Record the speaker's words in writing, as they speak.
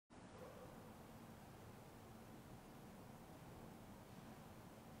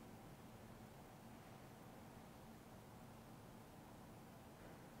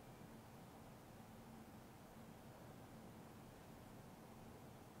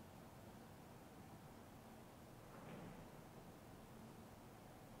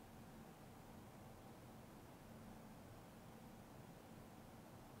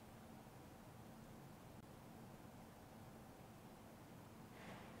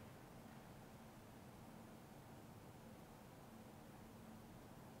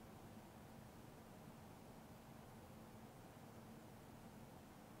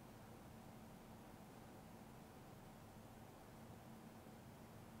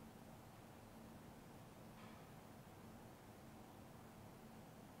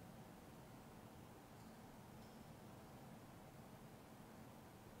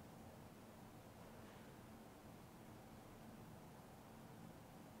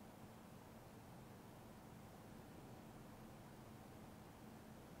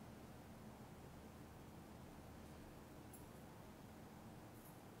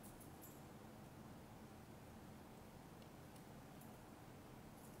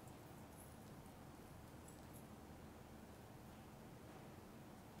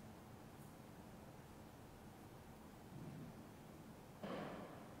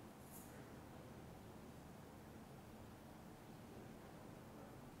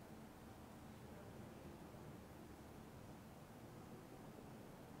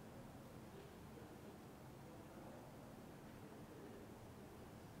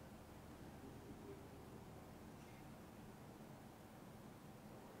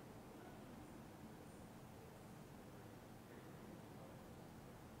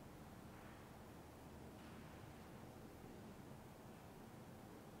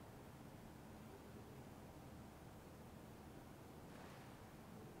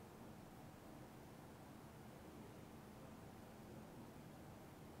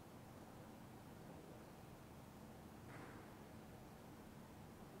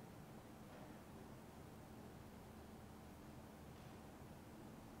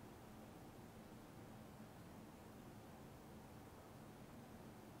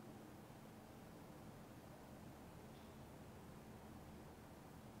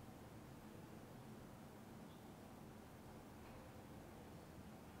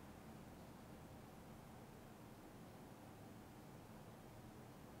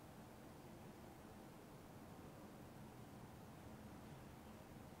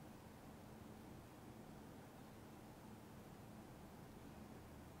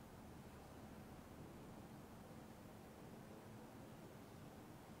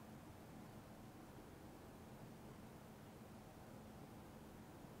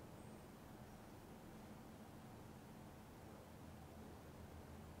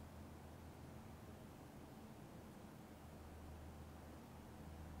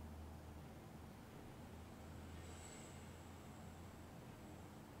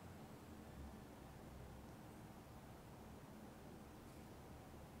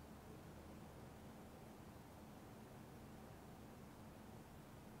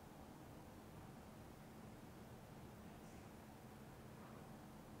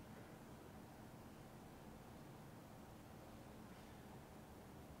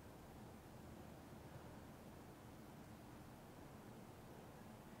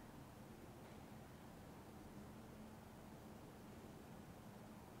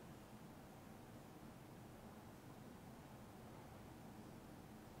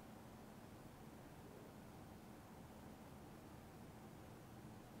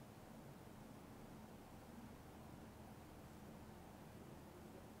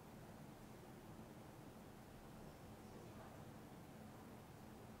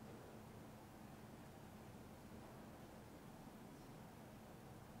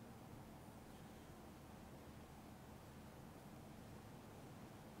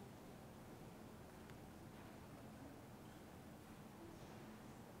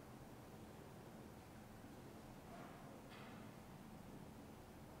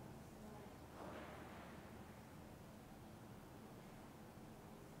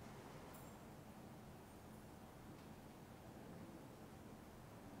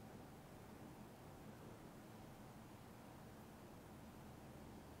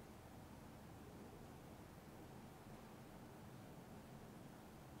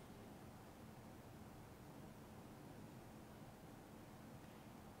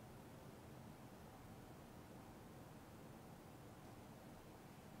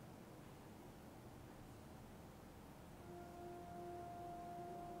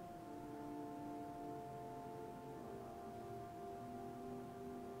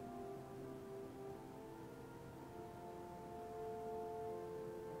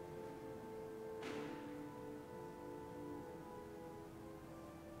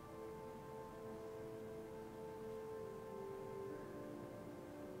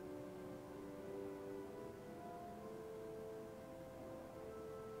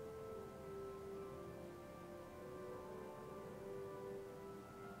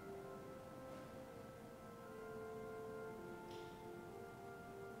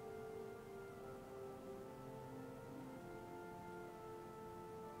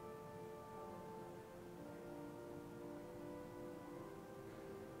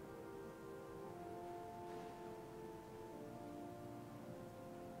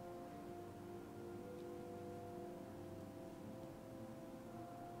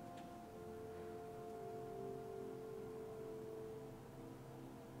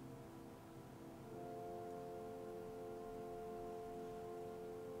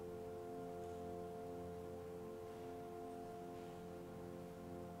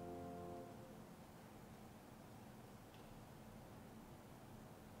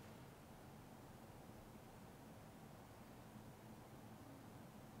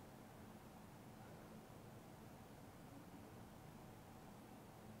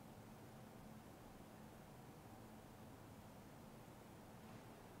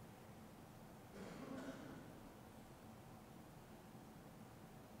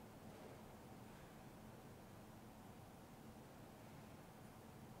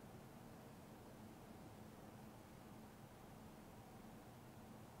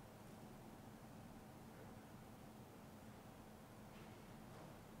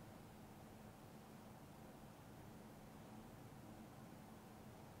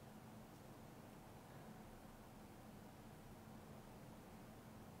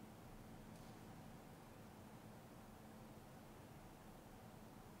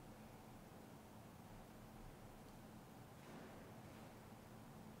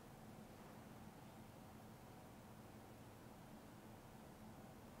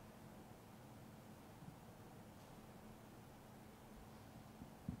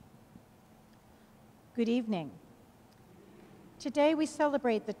Good evening. Today we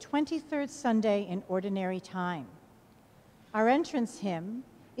celebrate the 23rd Sunday in Ordinary Time. Our entrance hymn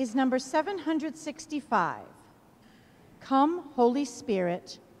is number 765, Come, Holy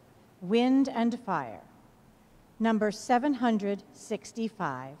Spirit, Wind and Fire, number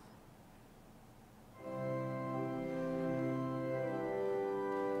 765.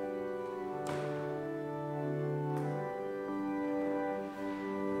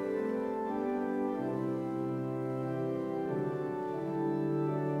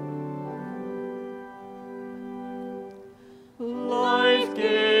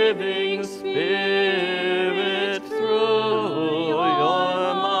 Life-giving Spirit, through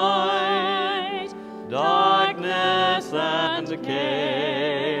your might, darkness and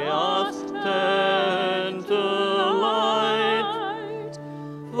chaos turn to light.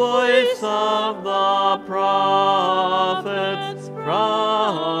 Voice of the prophets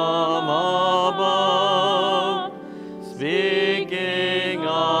from above, speaking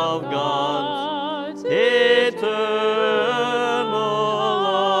of God's eternal.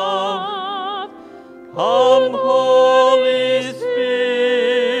 Come, Holy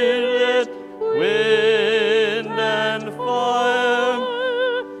Spirit, wind and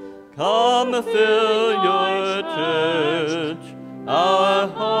fire, come fill your church, our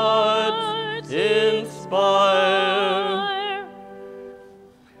hearts inspire.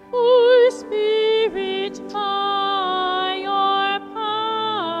 O Spirit, by your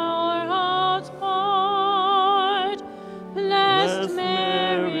power outpoured, blessed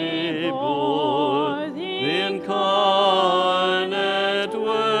Mary bore the incarnate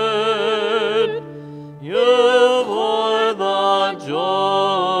Word. You bore the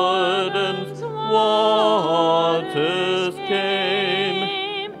Jordan's waters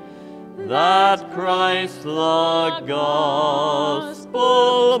came, that Christ the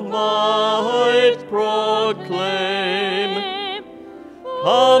gospel might proclaim.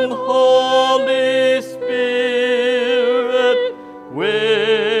 Come, Holy Spirit,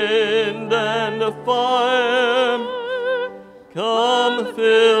 wind and fire, come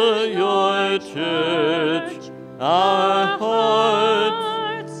fill your church, our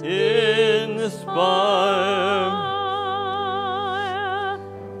hearts inspire.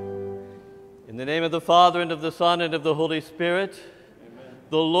 In the name of the Father, and of the Son, and of the Holy Spirit, amen.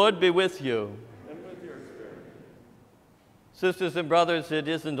 The Lord be with you. And with your spirit. Sisters and brothers, it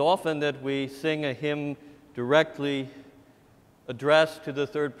isn't often that we sing a hymn directly addressed to the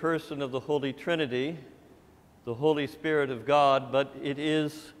third person of the Holy Trinity, the Holy Spirit of God, but it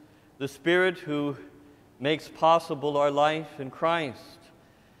is the Spirit who makes possible our life in Christ,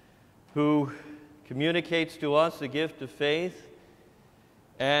 who communicates to us the gift of faith,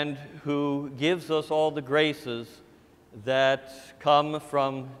 and who gives us all the graces that come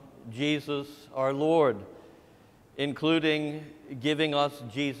from Jesus our Lord, including giving us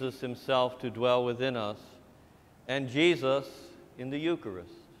Jesus himself to dwell within us, and Jesus in the Eucharist.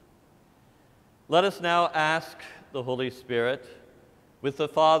 Let us now ask the Holy Spirit, with the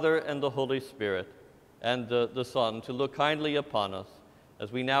Father and the Holy Spirit and the Son, to look kindly upon us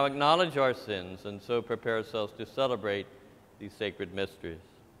as we now acknowledge our sins and so prepare ourselves to celebrate these sacred mysteries.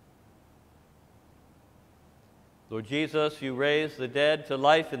 Lord Jesus, you raise the dead to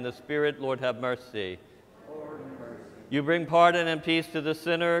life in the Spirit. Lord, have mercy. Lord, have mercy. You bring pardon and peace to the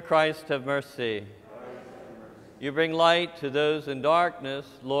sinner. Christ, have mercy. Christ, have mercy. You bring light to those in darkness.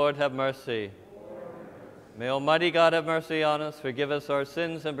 Lord, have mercy. Lord, have mercy. May Almighty God have mercy on us, forgive us our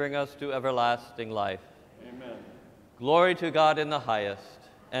sins, and bring us to everlasting life. Amen. Glory to God in the highest,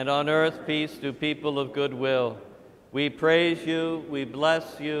 and on earth peace to people of good will. We praise you, we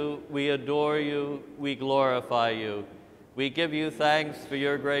bless you, we adore you, we glorify you. We give you thanks for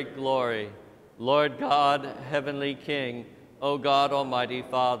your great glory. Lord God, heavenly King, O God, almighty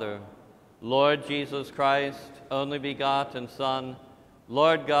Father, Lord Jesus Christ, only begotten Son,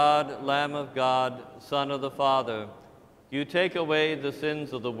 Lord God, Lamb of God, Son of the Father, you take away the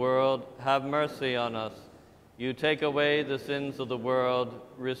sins of the world, have mercy on us. You take away the sins of the world,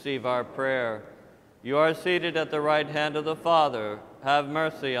 receive our prayer. You are seated at the right hand of the Father. Have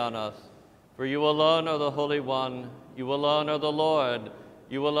mercy on us. For you alone are the Holy One. You alone are the Lord.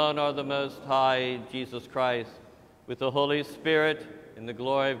 You alone are the Most High, Jesus Christ. With the Holy Spirit, in the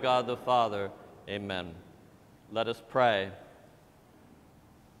glory of God the Father. Amen. Let us pray.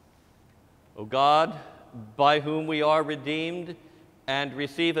 O God, by whom we are redeemed and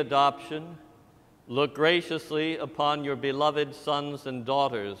receive adoption, look graciously upon your beloved sons and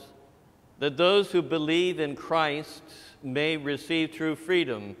daughters, that those who believe in Christ may receive true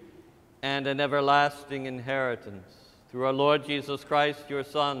freedom and an everlasting inheritance. Through our Lord Jesus Christ, your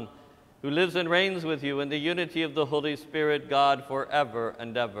Son, who lives and reigns with you in the unity of the Holy Spirit, God, forever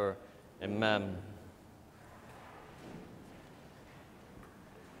and ever. Amen.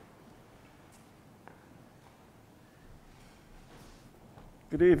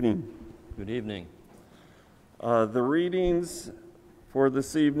 Good evening. Good evening. The readings for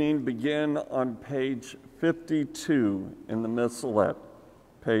this evening begin on page 52 in the Missalette.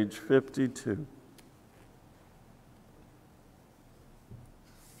 Page 52.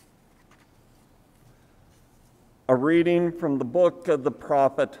 A reading from the book of the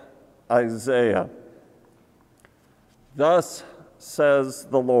prophet Isaiah. Thus says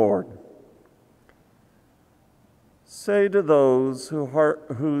the Lord, say to those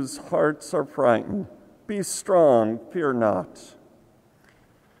whose hearts are frightened, be strong, fear not.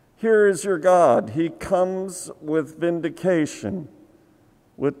 Here is your God. He comes with vindication.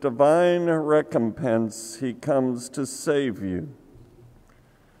 With divine recompense, he comes to save you.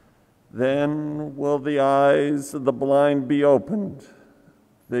 Then will the eyes of the blind be opened,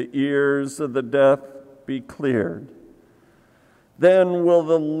 the ears of the deaf be cleared. Then will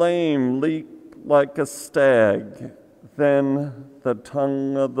the lame leap like a stag. Then the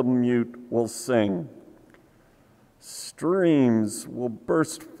tongue of the mute will sing. Streams will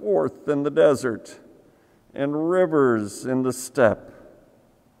burst forth in the desert, and rivers in the steppe.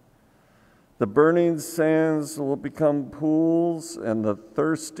 The burning sands will become pools, and the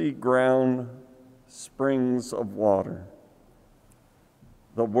thirsty ground springs of water.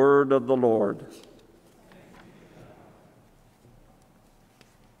 The word of the Lord.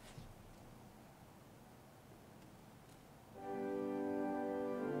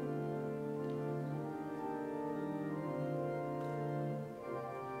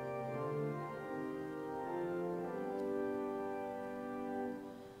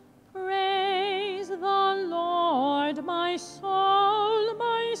 My soul,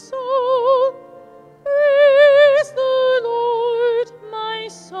 praise the Lord, my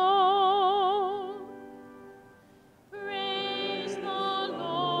soul. Praise the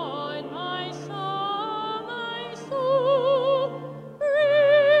Lord, my soul,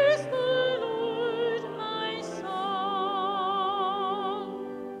 praise the Lord, my soul.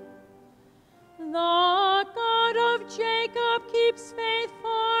 The God of Jacob keeps faith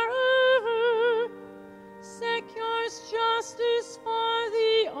forever, secures justice for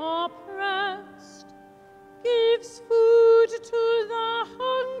the oppressed, gives food to the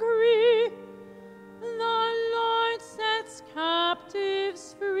hungry. The Lord sets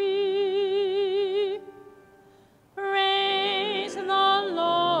captives free. Praise the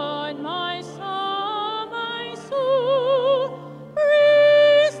Lord, my soul.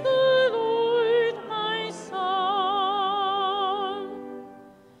 Praise the Lord, my soul.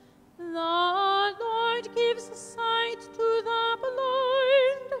 The Lord gives sight to the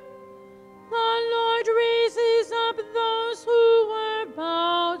blind. The Lord raises up those who were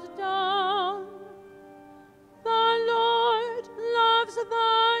bowed down. The Lord loves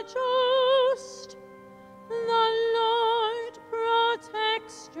the just. The Lord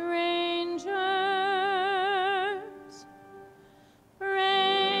protects strangers.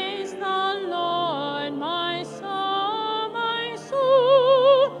 Praise the Lord, my soul.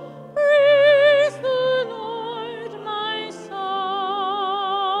 Praise the Lord, my soul.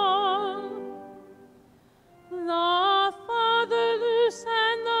 The fatherless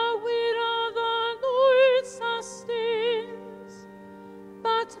and the widow the Lord sustains,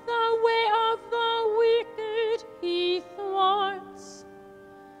 but the way of the wicked he thwarts.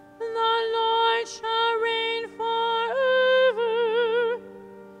 The Lord shall reign forever,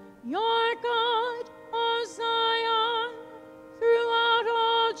 your God, O Zion, throughout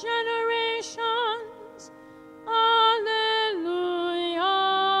all generations. Alleluia.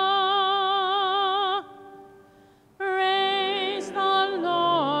 Praise the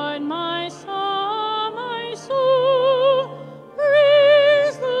Lord, my soul.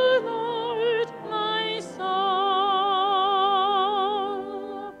 Praise the Lord, my soul.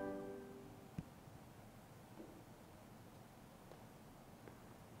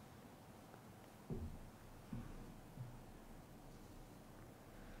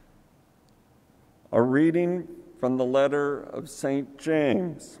 A reading from the letter of St.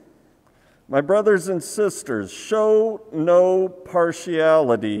 James. My brothers and sisters, show no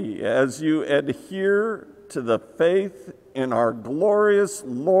partiality as you adhere to the faith in our glorious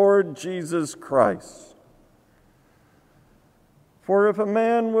Lord Jesus Christ. For if a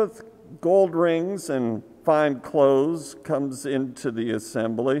man with gold rings and fine clothes comes into the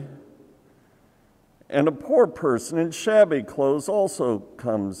assembly, and a poor person in shabby clothes also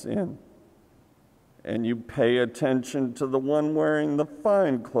comes in, and you pay attention to the one wearing the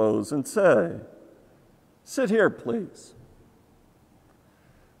fine clothes and say, "Sit here, please,"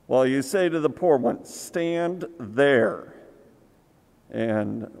 while you say to the poor one, "Stand there,"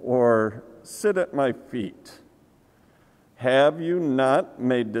 or "Sit at my feet"? Have you not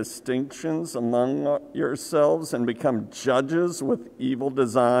made distinctions among yourselves and become judges with evil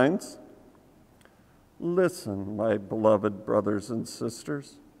designs? Listen, my beloved brothers and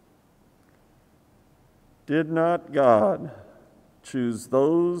sisters. Did not God choose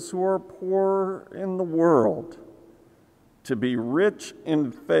those who are poor in the world to be rich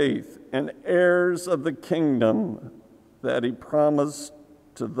in faith and heirs of the kingdom that he promised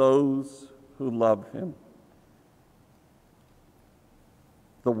to those who love him?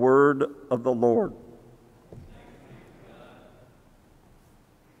 The word of the Lord.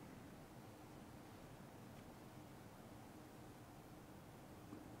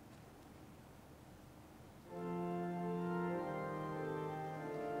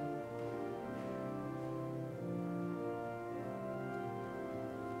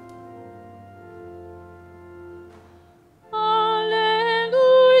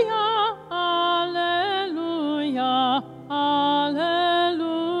 Alleluia, alleluia, alleluia.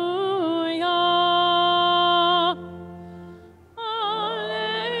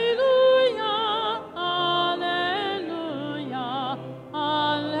 Alleluia, alleluia,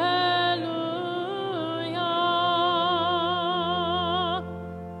 alleluia.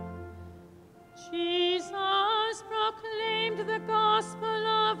 Jesus proclaimed the gospel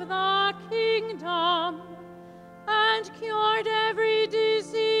of the kingdom and cured every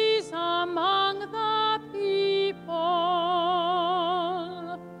disease among the people.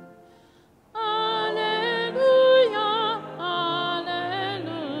 Alleluia, alleluia,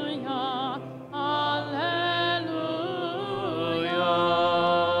 alleluia.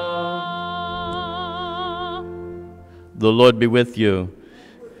 The Lord be with you.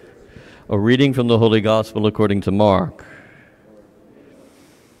 A reading from the Holy Gospel according to Mark.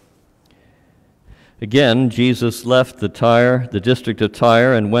 Again, Jesus left the district of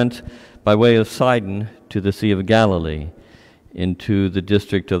Tyre, and went by way of Sidon to the Sea of Galilee, into the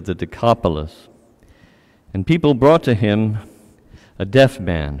district of the Decapolis. And people brought to him a deaf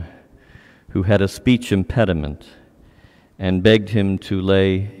man who had a speech impediment, and begged him to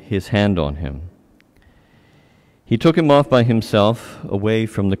lay his hand on him. He took him off by himself, away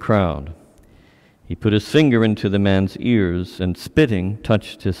from the crowd. He put his finger into the man's ears, and spitting,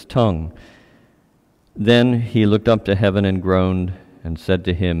 touched his tongue. Then he looked up to heaven and groaned, and said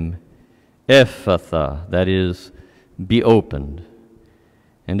to him, "Ephphatha," that is, "be opened."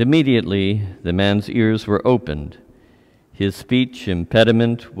 And immediately the man's ears were opened. His speech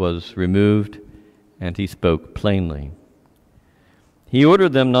impediment was removed, and he spoke plainly. He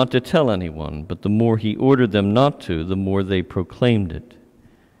ordered them not to tell anyone, but the more he ordered them not to, the more they proclaimed it.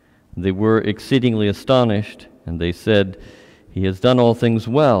 They were exceedingly astonished, and they said, "He has done all things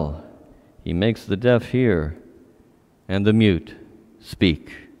well. He makes the deaf hear, and the mute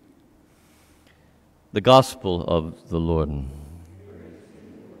speak." The Gospel of the Lord.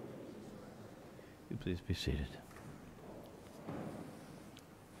 You please be seated.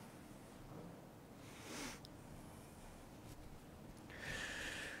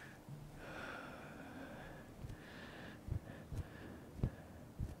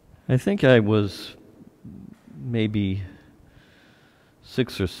 I think I was maybe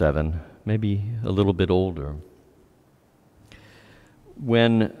 6 or 7, maybe a little bit older,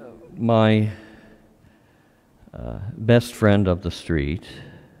 when my best friend of the street,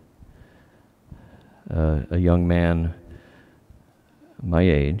 a young man my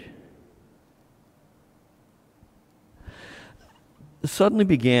age, suddenly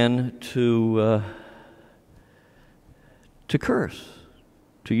began to curse,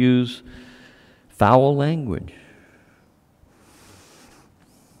 to use foul language.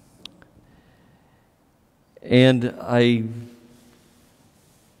 And I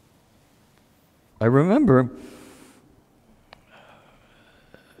remember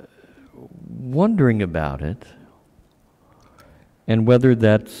wondering about it and whether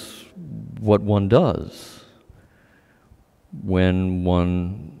that's what one does when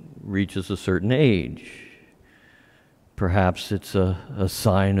one reaches a certain age. Perhaps it's a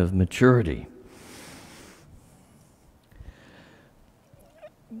sign of maturity.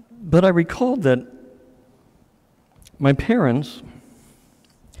 But I recalled that my parents,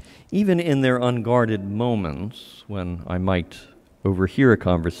 even in their unguarded moments when I might overhear a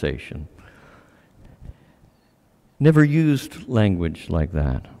conversation, never used language like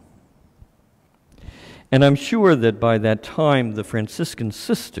that. And I'm sure that by that time the Franciscan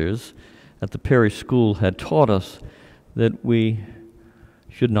sisters at the parish school had taught us that we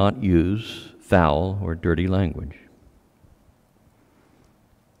should not use foul or dirty language.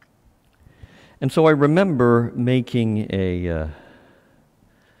 And so I remember making a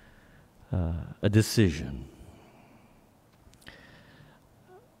decision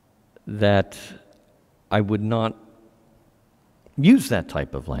that I would not use that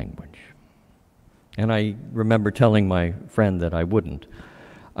type of language. And I remember telling my friend that I wouldn't.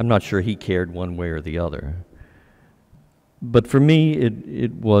 I'm not sure he cared one way or the other. But for me,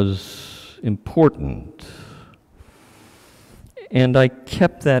 it was important. And I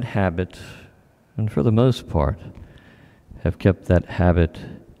kept that habit, and for the most part, have kept that habit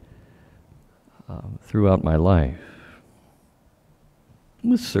throughout my life,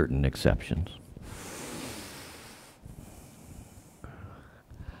 with certain exceptions.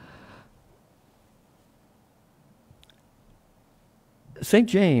 St.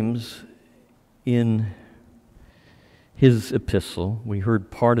 James, in his epistle, we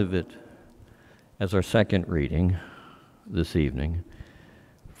heard part of it as our second reading this evening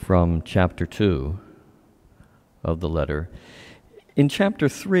from chapter 2 of the letter. In chapter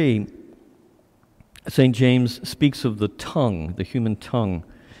 3, St. James speaks of the tongue, the human tongue,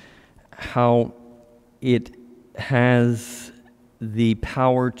 how it has the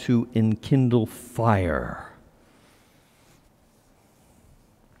power to enkindle fire.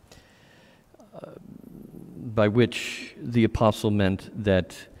 By which the apostle meant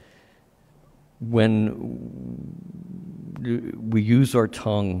that when we use our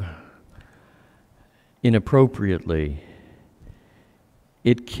tongue inappropriately,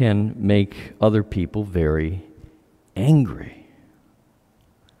 it can make other people very angry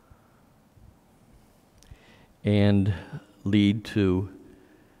and lead to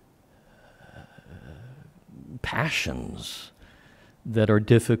passions that are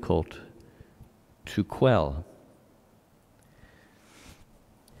difficult to quell.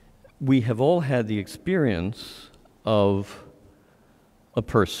 We have all had the experience of a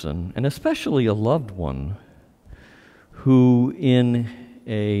person, and especially a loved one, who in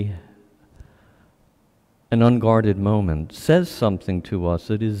an unguarded moment says something to us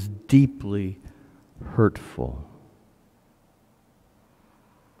that is deeply hurtful.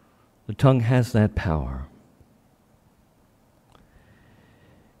 The tongue has that power.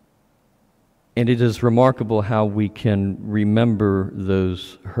 And it is remarkable how we can remember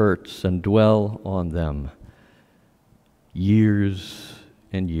those hurts and dwell on them years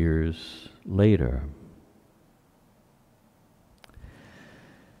and years later.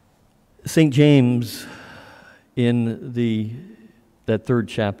 St. James, in that third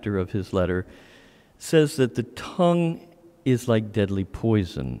chapter of his letter, says that the tongue is like deadly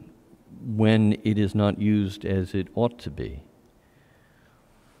poison when it is not used as it ought to be.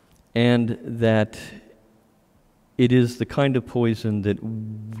 And that it is the kind of poison that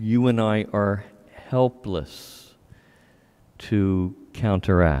you and I are helpless to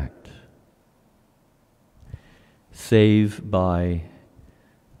counteract, save by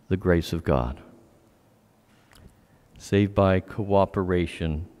the grace of God, save by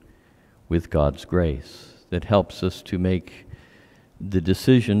cooperation with God's grace that helps us to make the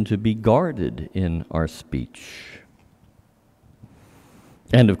decision to be guarded in our speech.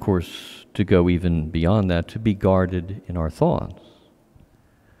 And of course, to go even beyond that, to be guarded in our thoughts,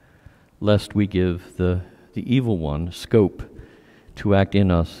 lest we give the evil one scope to act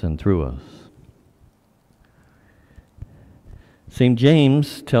in us and through us. St.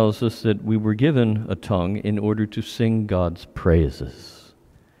 James tells us that we were given a tongue in order to sing God's praises,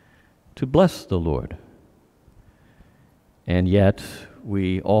 to bless the Lord. And yet,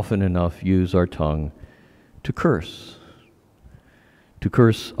 we often enough use our tongue to curse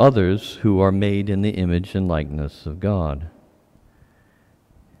others who are made in the image and likeness of God.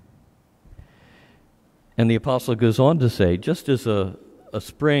 And the apostle goes on to say, just as a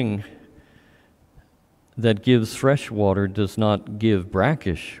spring that gives fresh water does not give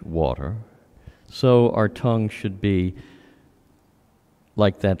brackish water, so our tongue should be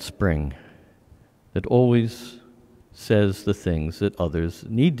like that spring that always says the things that others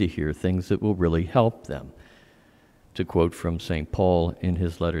need to hear, things that will really help them. To quote from St. Paul in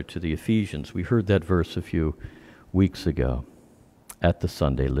his letter to the Ephesians. We heard that verse a few weeks ago at the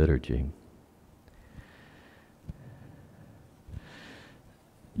Sunday liturgy.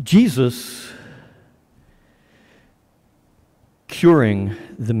 Jesus, curing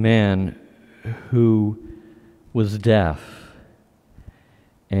the man who was deaf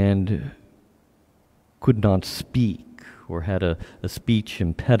and could not speak, or had a speech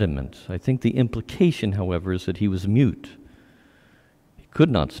impediment. I think the implication, however, is that he was mute. He could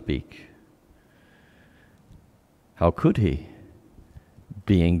not speak. How could he,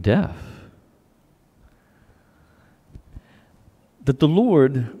 being deaf? But the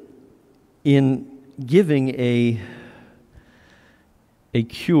Lord, in giving a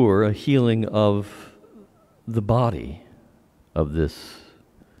cure, a healing of the body of this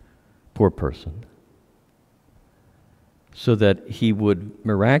poor person, so that he would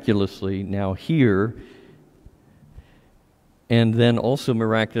miraculously now hear and then also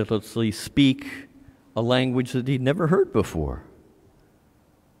miraculously speak a language that he'd never heard before.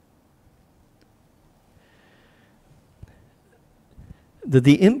 That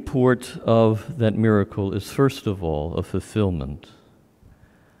the import of that miracle is, first of all, a fulfillment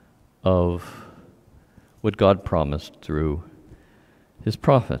of what God promised through his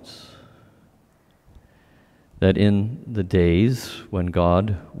prophets. That in the days when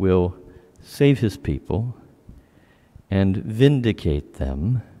God will save his people and vindicate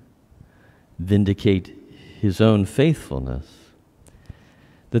them, vindicate his own faithfulness,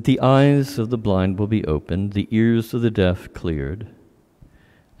 that the eyes of the blind will be opened, the ears of the deaf cleared,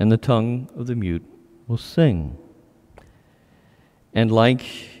 and the tongue of the mute will sing. And like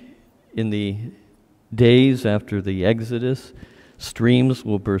in the days after the Exodus, streams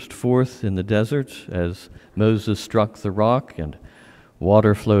will burst forth in the desert as Moses struck the rock and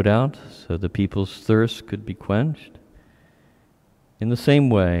water flowed out so the people's thirst could be quenched. In the same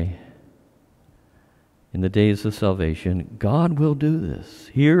way, in the days of salvation, God will do this.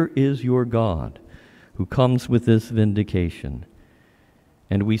 Here is your God who comes with this vindication.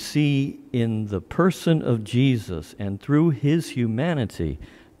 And we see in the person of Jesus and through his humanity,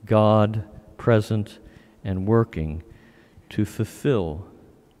 God present and working to fulfill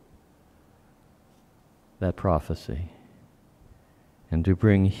that prophecy and to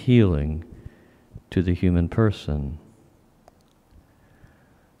bring healing to the human person.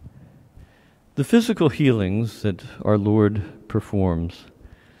 The physical healings that our Lord performs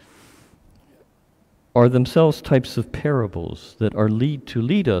are themselves types of parables that are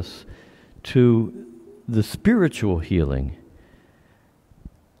lead us to the spiritual healing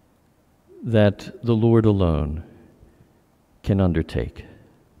that the Lord alone can undertake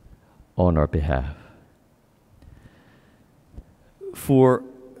on our behalf. For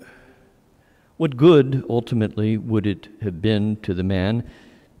what good, ultimately, would it have been to the man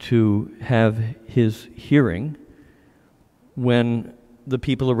to have his hearing when the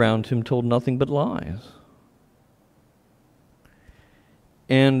people around him told nothing but lies?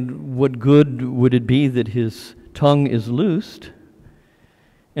 And what good would it be that his tongue is loosed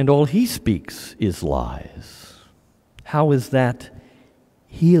and all he speaks is lies? How is that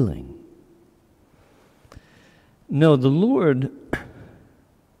healing? No, the Lord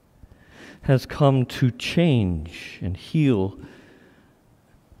has come to change and heal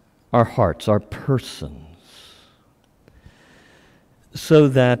our hearts, our persons, so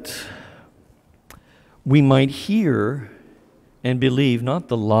that we might hear and believe not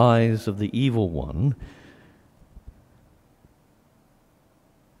the lies of the evil one,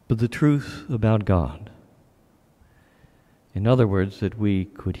 but the truth about God. In other words, that we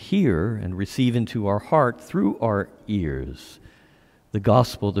could hear and receive into our heart through our ears the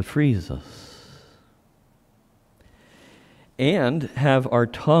gospel that frees us, and have our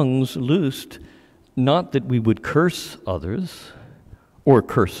tongues loosed, not that we would curse others, or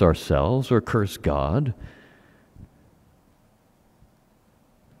curse ourselves, or curse God,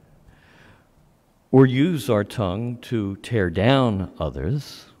 or use our tongue to tear down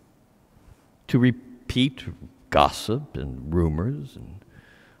others, to repeat gossip and rumors and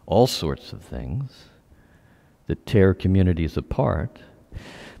all sorts of things that tear communities apart,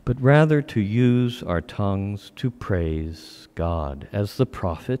 but rather to use our tongues to praise God. As the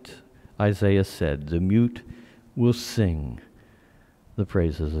prophet Isaiah said, the mute will sing the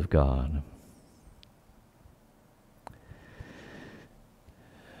praises of God.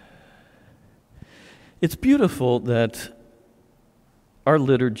 It's beautiful that our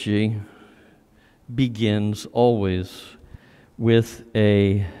liturgy begins always with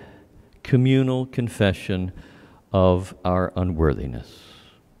a communal confession of our unworthiness,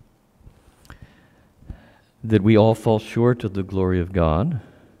 that we all fall short of the glory of God,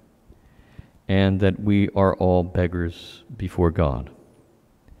 and that we are all beggars before God,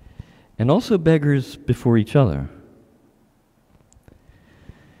 and also beggars before each other.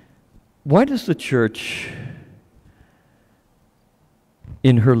 Why does the Church,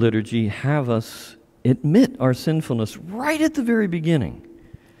 in her liturgy, have us admit our sinfulness right at the very beginning?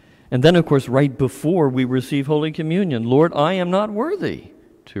 And then, of course, right before we receive Holy Communion, Lord, I am not worthy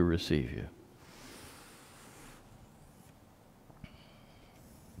to receive you.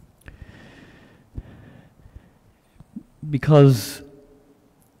 Because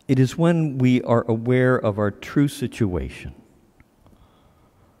it is when we are aware of our true situation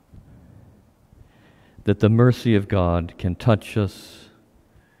that the mercy of God can touch us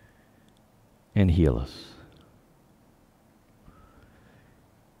and heal us.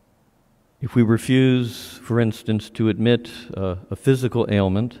 If we refuse, for instance, to admit a physical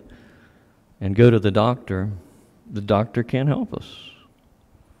ailment and go to the doctor can't help us.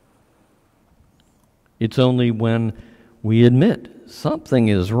 It's only when we admit something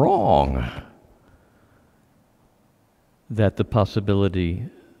is wrong that the possibility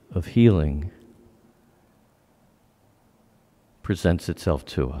of healing presents itself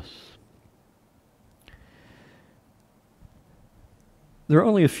to us. There are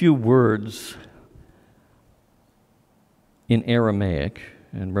only a few words in Aramaic,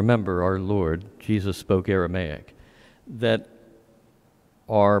 and remember our Lord, Jesus spoke Aramaic, that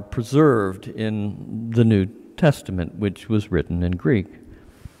are preserved in the New Testament, which was written in Greek.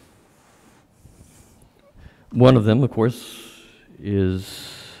 One of them, of course,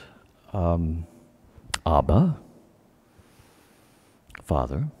 is Abba,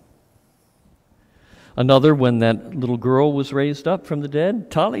 Father. Another, when that little girl was raised up from the dead,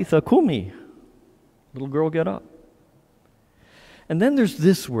 Talitha Kumi, little girl, get up. And then there's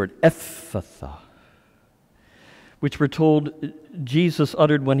this word, Ephphatha, which we're told Jesus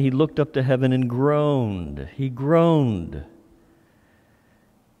uttered when he looked up to heaven and groaned. He groaned.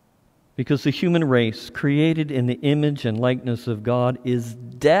 Because the human race, created in the image and likeness of God, is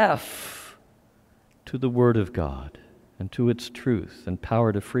deaf to the Word of God and to its truth and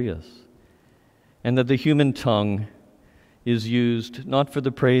power to free us. And that the human tongue is used not for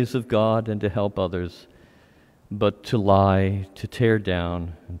the praise of God and to help others, but to lie, to tear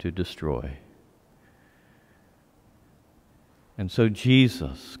down, and to destroy. And so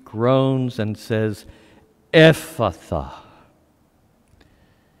Jesus groans and says, Ephphatha,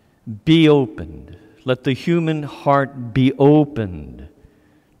 be opened. Let the human heart be opened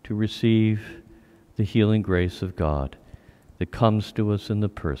to receive the healing grace of God that comes to us in the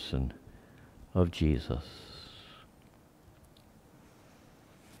person of Jesus.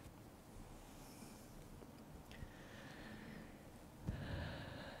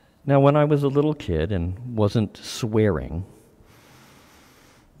 Now, when I was a little kid and wasn't swearing,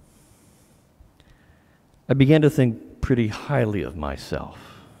 I began to think pretty highly of myself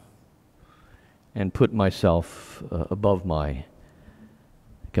and put myself above my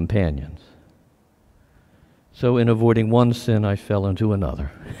companions. So in avoiding one sin, I fell into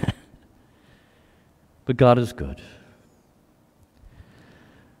another. But God is good.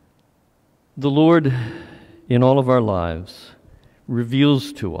 The Lord, in all of our lives,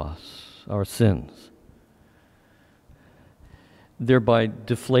 reveals to us our sins, thereby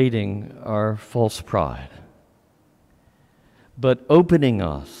deflating our false pride, but opening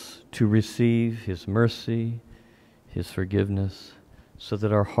us to receive His mercy, His forgiveness, so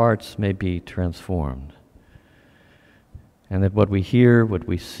that our hearts may be transformed, and that what we hear, what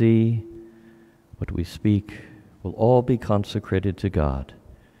we see, what we speak will all be consecrated to God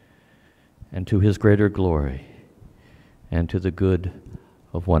and to His greater glory and to the good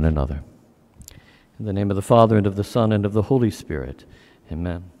of one another. In the name of the Father, and of the Son, and of the Holy Spirit.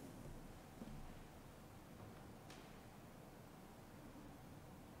 Amen.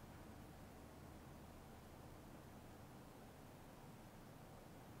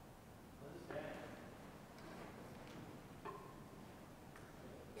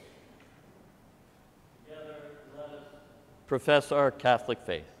 Profess our Catholic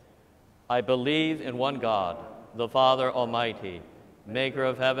faith. I believe in one God, the Father Almighty, maker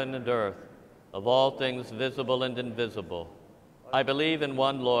of heaven and earth, of all things visible and invisible. I believe in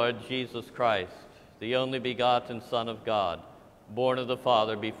one Lord Jesus Christ, the only begotten Son of God, born of the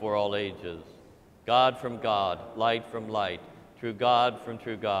Father before all ages, God from God, light from light, true God from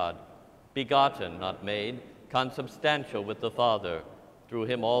true God, begotten, not made, consubstantial with the Father. Through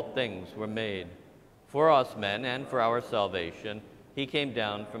him all things were made. For us men and for our salvation, he came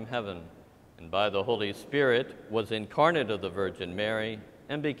down from heaven, and by the Holy Spirit was incarnate of the Virgin Mary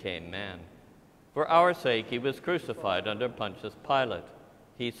and became man. For our sake he was crucified under Pontius Pilate.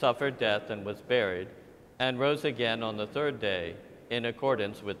 He suffered death and was buried, and rose again on the third day, in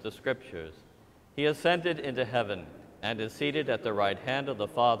accordance with the Scriptures. He ascended into heaven, and is seated at the right hand of the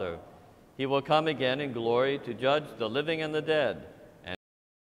Father. He will come again in glory to judge the living and the dead, and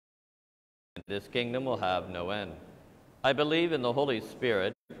this kingdom will have no end. I believe in the Holy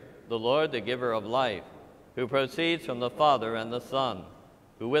Spirit, the Lord, the giver of life, who proceeds from the Father and the Son,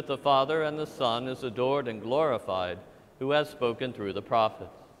 who with the Father and the Son is adored and glorified, who has spoken through the prophets.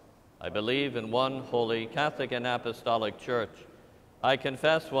 I believe in one holy, Catholic, and Apostolic Church. I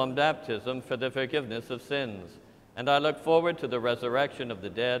confess one baptism for the forgiveness of sins, and I look forward to the resurrection of the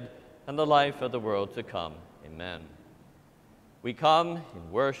dead and the life of the world to come. Amen. We come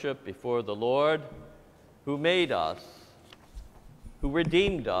in worship before the Lord, who made us, who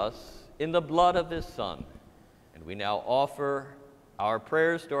redeemed us in the blood of his Son. And we now offer our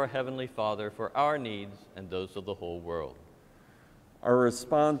prayers to our Heavenly Father for our needs and those of the whole world. Our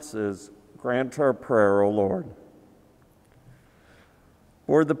response is, grant our prayer, O Lord.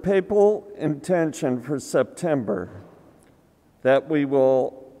 For the papal intention for September, that we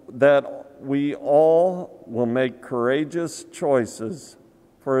all will make courageous choices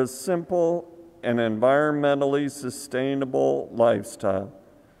for a simple and environmentally sustainable lifestyle,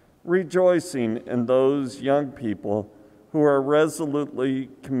 rejoicing in those young people who are resolutely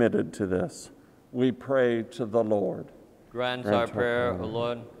committed to this. We pray to the Lord. Grant our prayer, O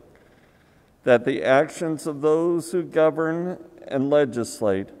Lord. That the actions of those who govern and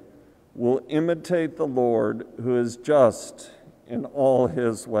legislate will imitate the Lord, who is just in all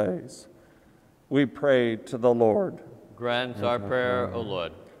his ways. We pray to the Lord. Grant our prayer, O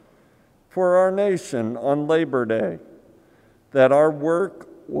Lord. For our nation on Labor Day, that our work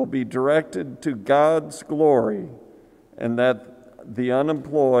will be directed to God's glory and that the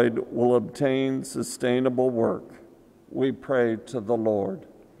unemployed will obtain sustainable work. We pray to the Lord.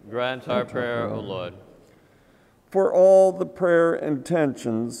 Grant our prayer, O Lord. For all the prayer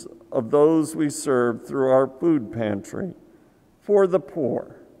intentions of those we serve through our food pantry, for the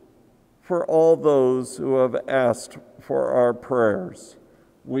poor, for all those who have asked for our prayers,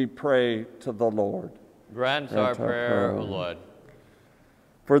 we pray to the Lord. Grant our prayer, O Lord.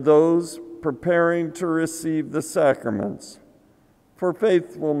 For those preparing to receive the sacraments, for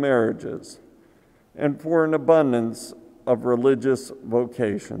faithful marriages, and for an abundance of religious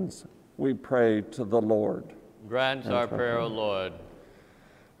vocations, we pray to the Lord. Grant our prayer, O Lord.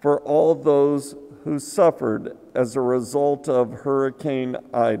 For all those who suffered as a result of Hurricane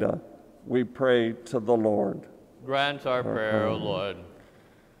Ida, we pray to the Lord. Grant our prayer, O Lord.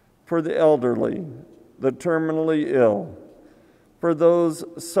 For the elderly, the terminally ill, for those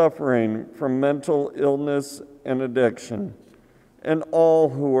suffering from mental illness and addiction, and all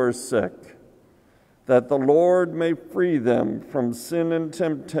who are sick, that the Lord may free them from sin and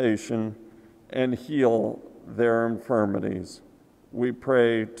temptation and heal their infirmities. We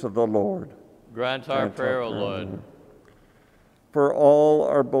pray to the Lord. Grant our prayer, O Lord. For all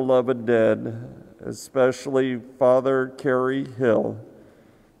our beloved dead, especially Father Carey Hill,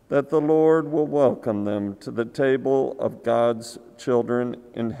 that the Lord will welcome them to the table of God's children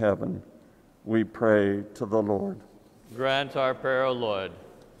in heaven. We pray to the Lord. Grant our prayer, O Lord.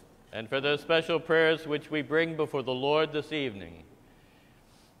 And for those special prayers which we bring before the Lord this evening,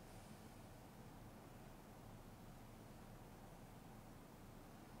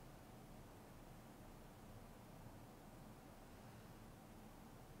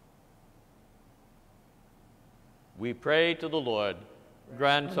 we pray to the Lord.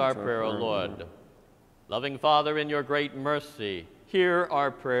 Grant our prayer, O Lord. Loving Father, in your great mercy, hear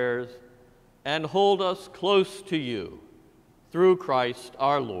our prayers and hold us close to you. Through Christ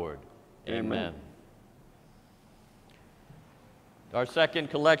our Lord. Amen. Our second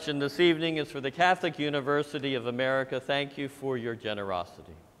collection this evening is for the Catholic University of America. Thank you for your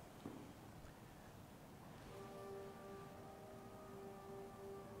generosity.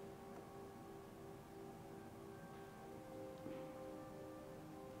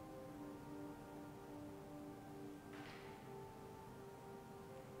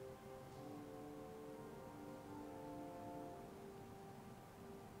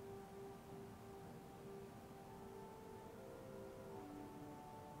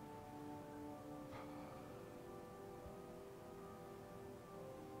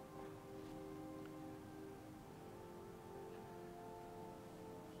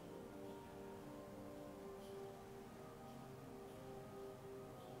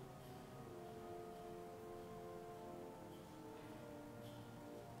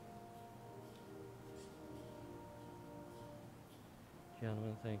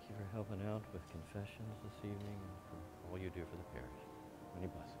 Gentlemen, thank you for helping out with confessions this evening and for all you do for the parish. Many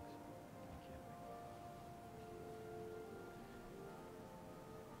blessings. Thank you.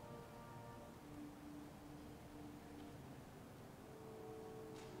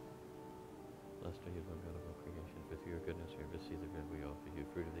 Blessed are you, Lord God of all creation, for through your goodness we have received the bread we offer you,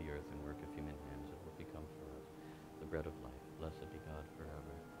 fruit of the earth and work of human hands, that will become for us the bread of life. Blessed be God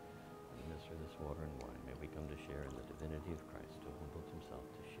forever. Administer this water and wine. May we come to share in the divinity of Christ, who humbled himself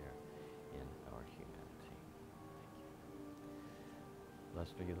to share in our humanity. Thank you.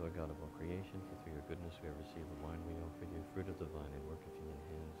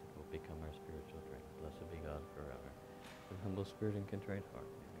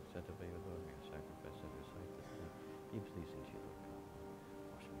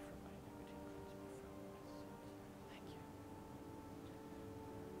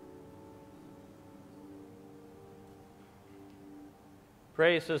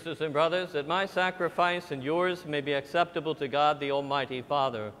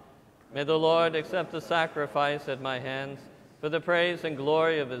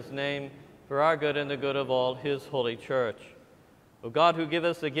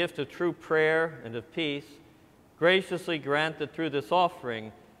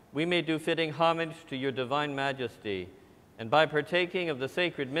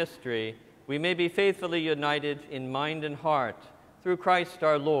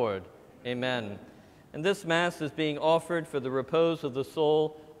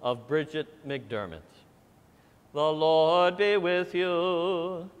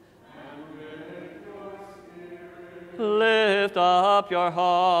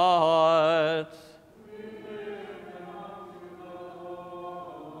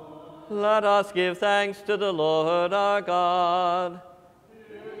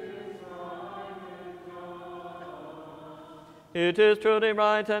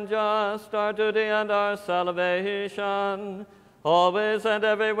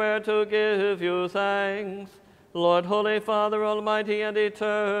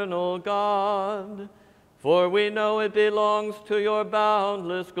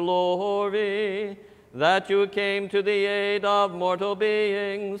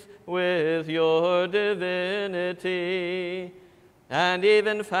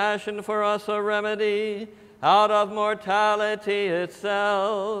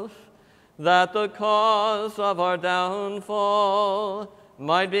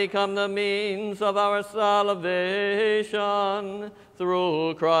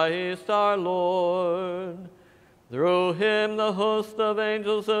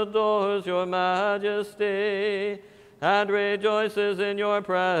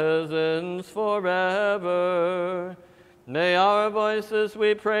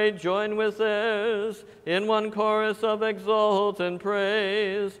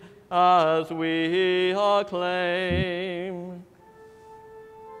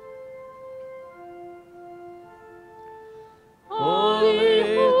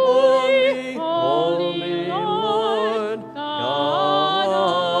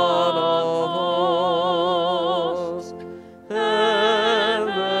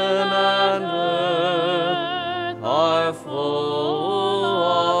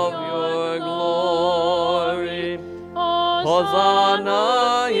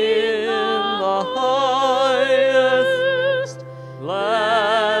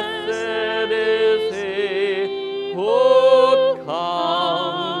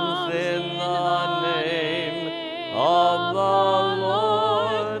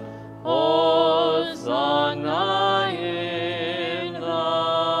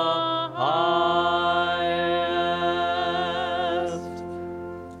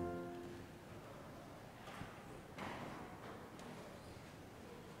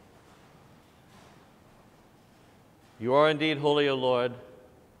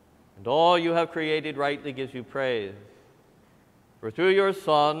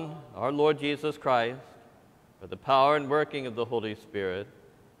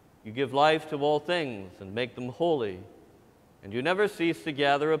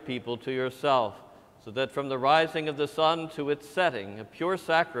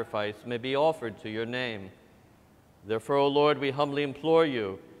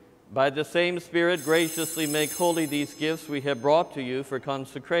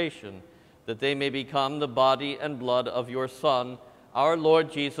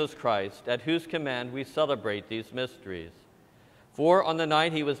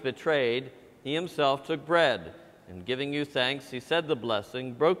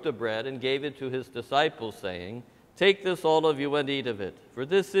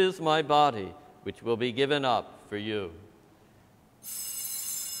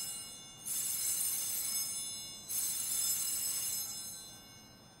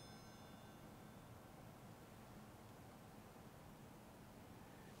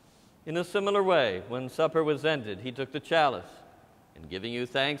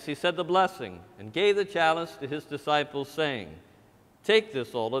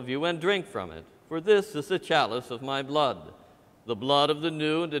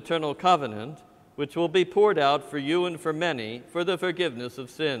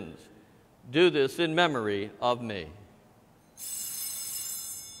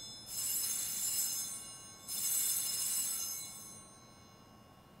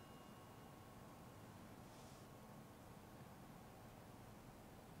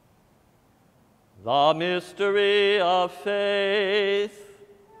 The mystery of faith.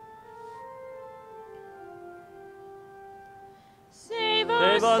 Save Save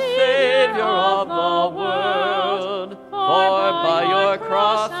us, us, Savior of the world, for by your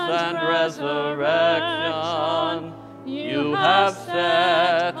cross and resurrection you have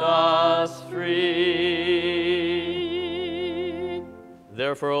set us free.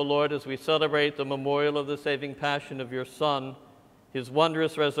 Therefore, O Lord, as we celebrate the memorial of the saving passion of your Son, his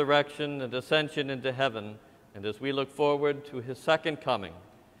wondrous resurrection and ascension into heaven, and as we look forward to his second coming,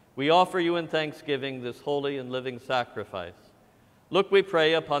 we offer you in thanksgiving this holy and living sacrifice. Look, we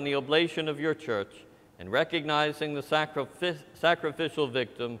pray, upon the oblation of your church, and recognizing the sacrificial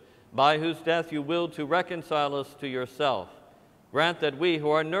victim by whose death you willed to reconcile us to yourself. Grant that we,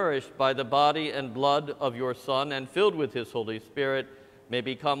 who are nourished by the body and blood of your Son and filled with his Holy Spirit, may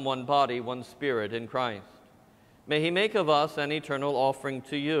become one body, one spirit in Christ. May he make of us an eternal offering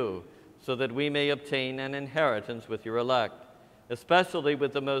to you, so that we may obtain an inheritance with your elect, especially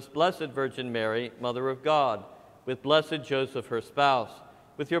with the most blessed Virgin Mary, Mother of God, with blessed Joseph, her spouse,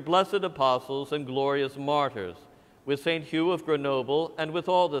 with your blessed apostles and glorious martyrs, with St. Hugh of Grenoble, and with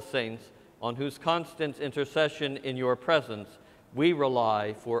all the saints, on whose constant intercession in your presence we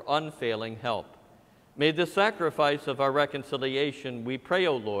rely for unfailing help. May the sacrifice of our reconciliation, we pray,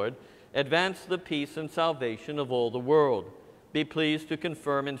 O Lord, advance the peace and salvation of all the world. Be pleased to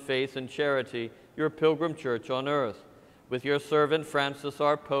confirm in faith and charity your pilgrim church on earth, with your servant Francis,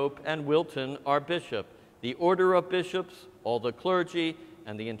 our Pope, and Wilton, our Bishop, the order of bishops, all the clergy,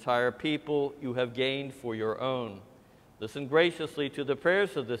 and the entire people you have gained for your own. Listen graciously to the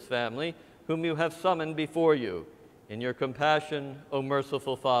prayers of this family, whom you have summoned before you. In your compassion, O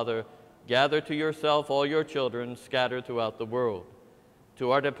merciful Father, gather to yourself all your children scattered throughout the world.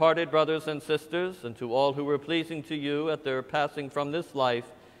 To our departed brothers and sisters, and to all who were pleasing to you at their passing from this life,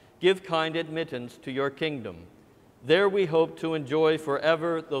 give kind admittance to your kingdom. There we hope to enjoy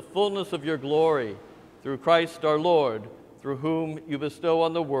forever the fullness of your glory, through Christ our Lord, through whom you bestow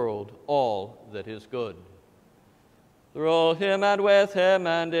on the world all that is good. Through him and with him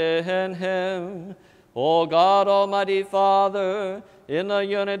and in him, O God, Almighty Father, in the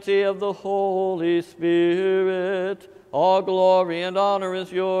unity of the Holy Spirit, all glory and honor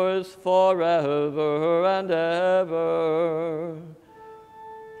is yours forever and ever.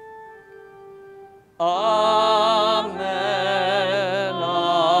 Amen,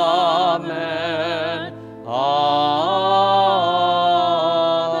 amen, amen.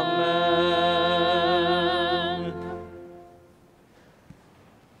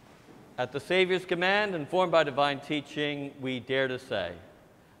 At the Savior's command, informed by divine teaching, we dare to say,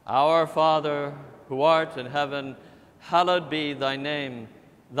 Our Father, who art in heaven, hallowed be thy name.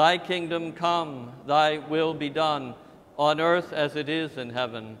 Thy kingdom come, thy will be done, on earth as it is in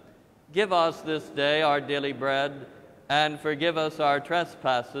heaven. Give us this day our daily bread, and forgive us our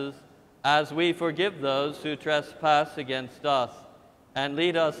trespasses, as we forgive those who trespass against us. And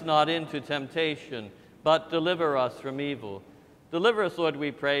lead us not into temptation, but deliver us from evil. Deliver us, Lord,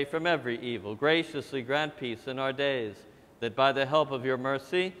 we pray, from every evil. Graciously grant peace in our days, that by the help of your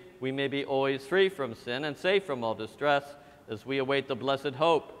mercy we may be always free from sin and safe from all distress, as we await the blessed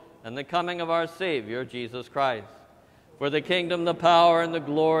hope and the coming of our Savior, Jesus Christ. For the kingdom, the power, and the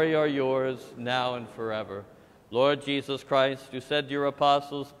glory are yours, now and forever. Lord Jesus Christ, who said to your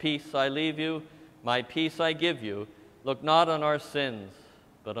apostles, Peace I leave you, my peace I give you, look not on our sins,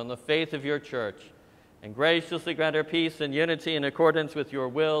 but on the faith of your church, and graciously grant her peace and unity in accordance with your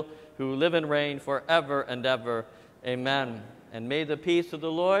will, who live and reign forever and ever. Amen. And may the peace of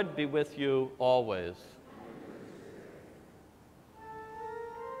the Lord be with you always.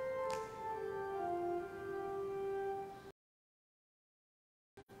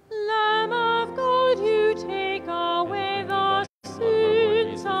 Lamb of God, you take away the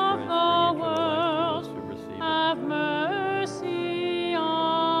sins of the world. Have mercy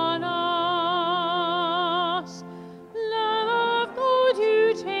on us. Lamb of God,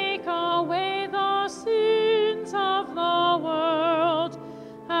 you take away the sins of the world.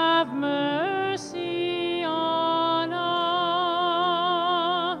 Have mercy on us.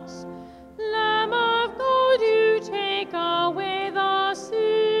 Lamb of God, you take away the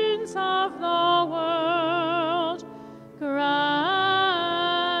sins of the world.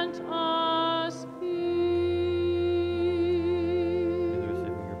 Grant us peace. May the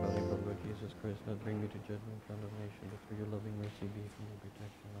receiving your body and blood, Lord Jesus Christ, not bring me to judgment and condemnation, but through your loving mercy be from your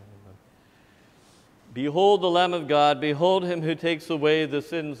protection. Amen. Behold the Lamb of God, behold him who takes away the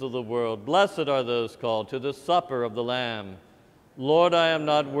sins of the world. Blessed are those called to the supper of the Lamb. Lord, I am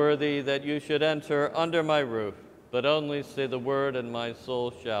not worthy that you should enter under my roof, but only say the word, and my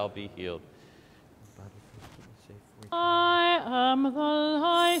soul shall be healed. I am the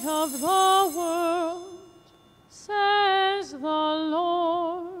light of the world, says the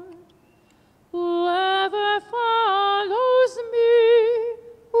Lord. Whoever follows me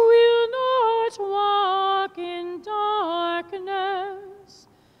will not walk in darkness,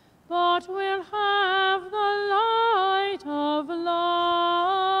 but will have the light of life.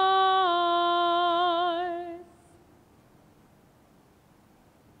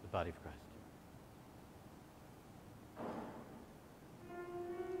 The body of Christ.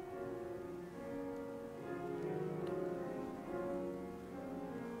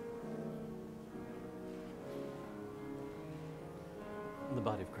 The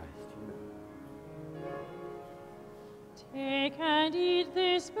body of Christ. Take and eat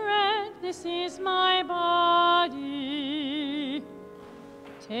this bread, this is my body.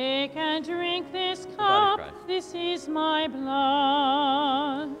 Take and drink this cup, this is my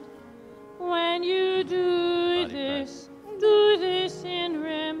blood. When you do this, do this in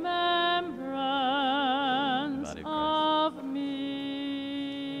remembrance of me.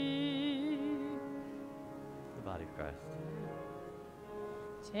 The body of Christ.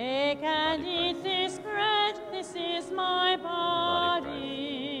 Take and eat this bread, this is my body.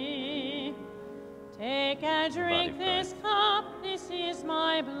 Take and drink this cup, this is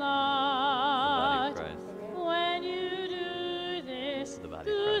my blood. When you do this,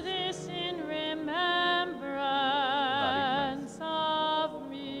 do this in remembrance of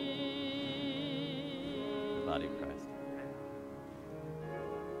me. The body of Christ.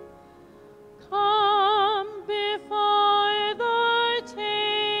 Come before the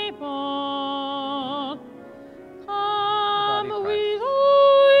table. Come with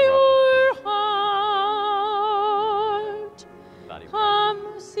all your heart.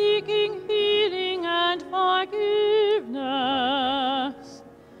 Come seeking healing and forgiveness.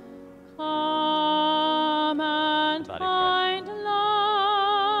 Come and find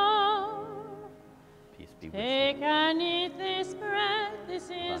love. Peace be with Take and eat this bread, this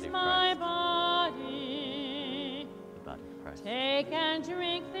is my body. the body of Christ. Take and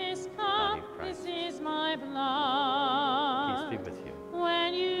drink this cup, this is my blood. Peace be with you.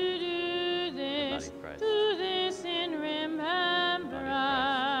 When you do this, do this in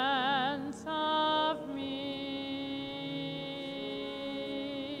remembrance of me.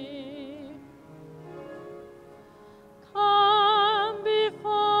 Come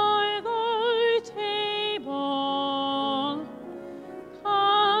before the table.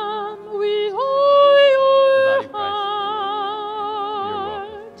 Come with all your The body of Christ. You're heart. welcome.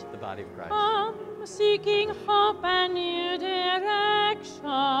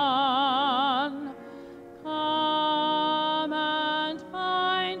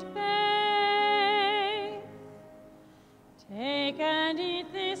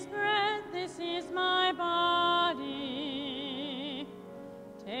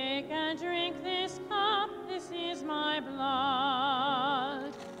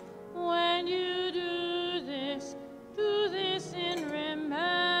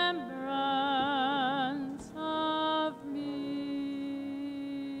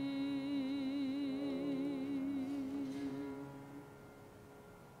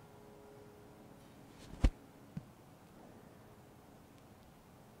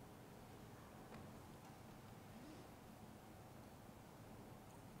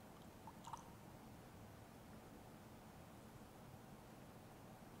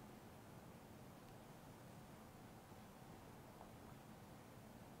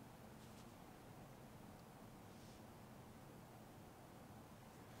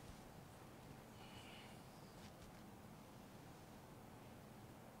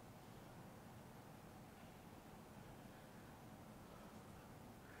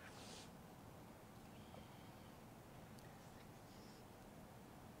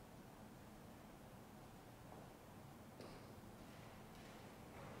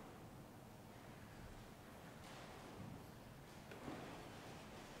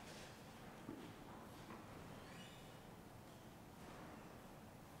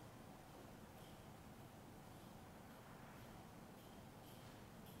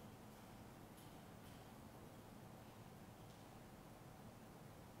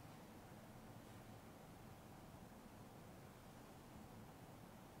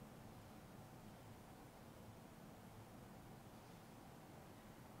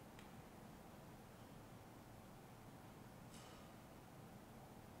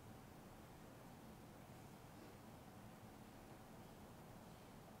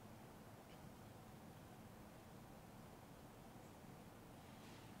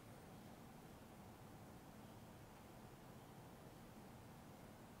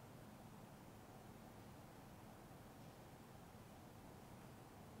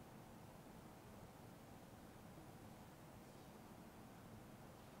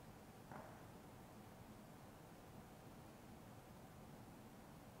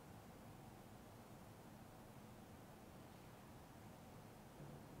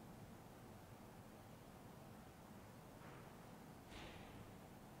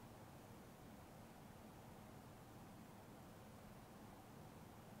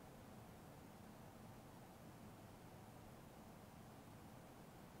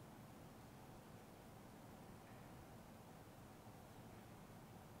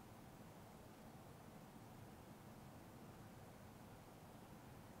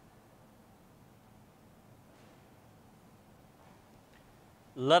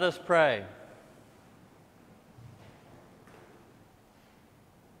 Let us pray.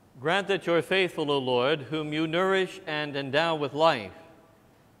 Grant that your faithful, O Lord, whom you nourish and endow with life,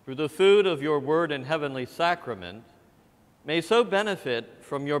 through the food of your word and heavenly sacrament, may so benefit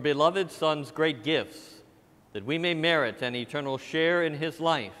from your beloved Son's great gifts, that we may merit an eternal share in his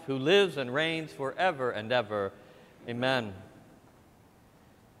life, who lives and reigns forever and ever. Amen.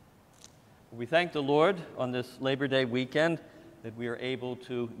 We thank the Lord on this Labor Day weekend that we are able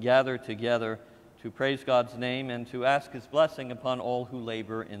to gather together to praise God's name and to ask his blessing upon all who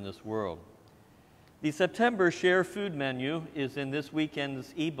labor in this world. The September Share Food menu is in this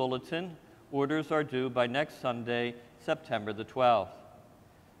weekend's e-bulletin. Orders are due by next Sunday, September the 12th.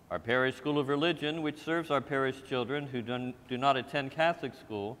 Our Parish School of Religion, which serves our parish children who do not attend Catholic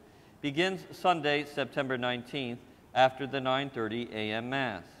school, begins Sunday, September 19th after the 9:30 a.m.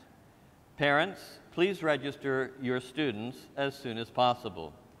 Mass. Parents, please register your students as soon as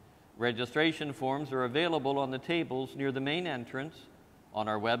possible. Registration forms are available on the tables near the main entrance, on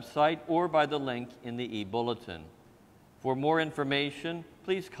our website, or by the link in the e-bulletin. For more information,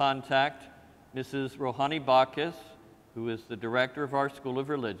 please contact Mrs. Rohani Bacchus, who is the director of our School of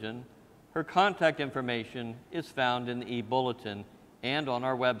Religion. Her contact information is found in the e-bulletin and on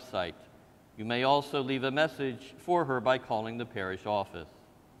our website. You may also leave a message for her by calling the parish office.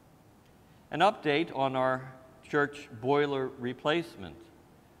 An update on our church boiler replacement.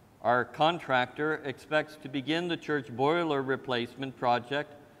 Our contractor expects to begin the church boiler replacement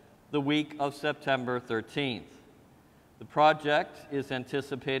project the week of September 13th. The project is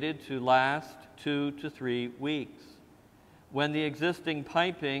anticipated to last 2 to 3 weeks. When the existing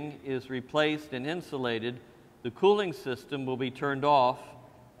piping is replaced and insulated, the cooling system will be turned off,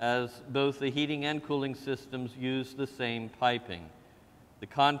 as both the heating and cooling systems use the same piping. The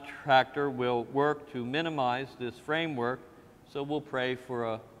contractor will work to minimize this framework, so we'll pray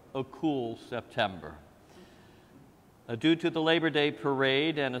for a cool September. Due to the Labor Day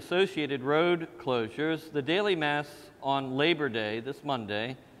parade and associated road closures, the daily Mass on Labor Day, this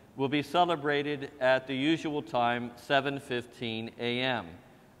Monday, will be celebrated at the usual time, 7:15 a.m.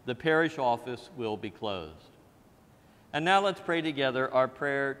 The parish office will be closed. And now let's pray together our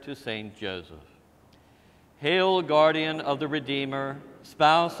prayer to Saint Joseph. Hail, guardian of the Redeemer,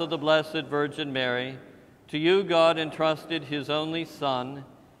 spouse of the Blessed Virgin Mary, to you God entrusted his only Son.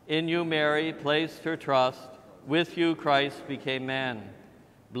 In you Mary placed her trust. With you Christ became man.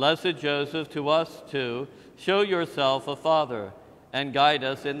 Blessed Joseph, to us too, show yourself a father and guide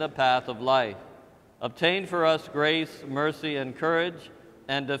us in the path of life. Obtain for us grace, mercy, and courage,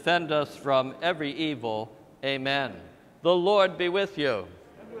 and defend us from every evil. Amen. The Lord be with you.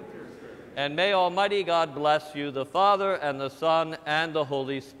 And with your spirit. And may Almighty God bless you, the Father, and the Son, and the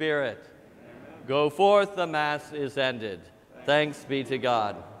Holy Spirit. Amen. Go forth, the Mass is ended. Thanks be to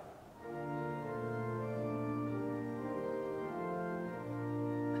God.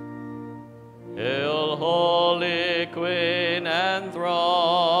 Hail, Holy Queen,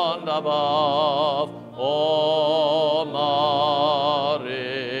 enthroned above, O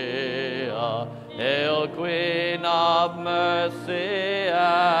Maria. Hail, Queen of mercy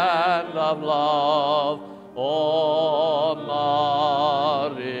and of love, O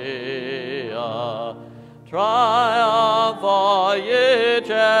Maria. Triumph, O ye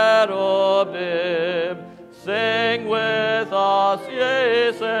cherubim, sing with us,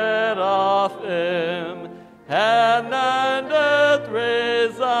 ye seraphim. Heaven and earth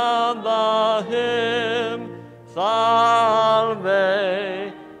resound the hymn,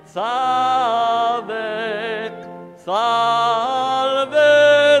 Salve, Salve, Salve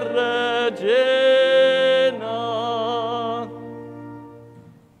Regina.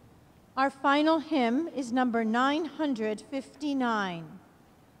 Our final hymn is number 959,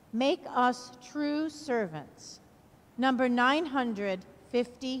 Make Us True Servants. Number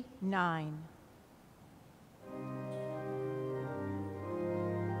 959.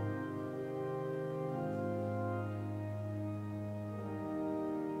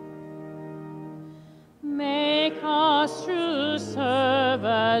 Make us true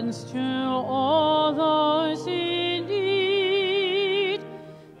servants to all those in need,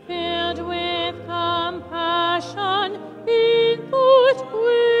 filled with compassion in thought,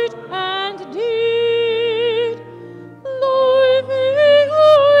 word, and deed, loving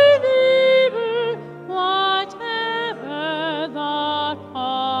our neighbor, whatever the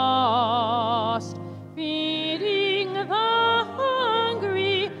cost, feeding the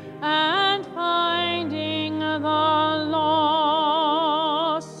hungry and finding the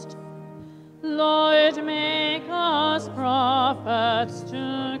lost. Lord, make us prophets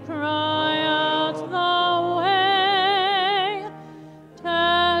to cry out the way.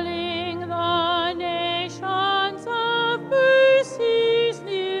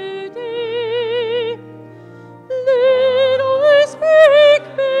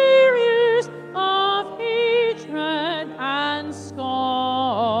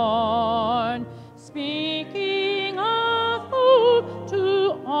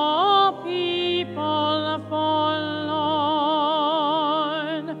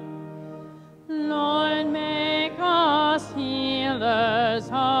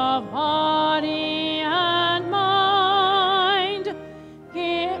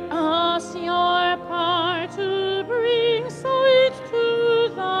 us your pardon.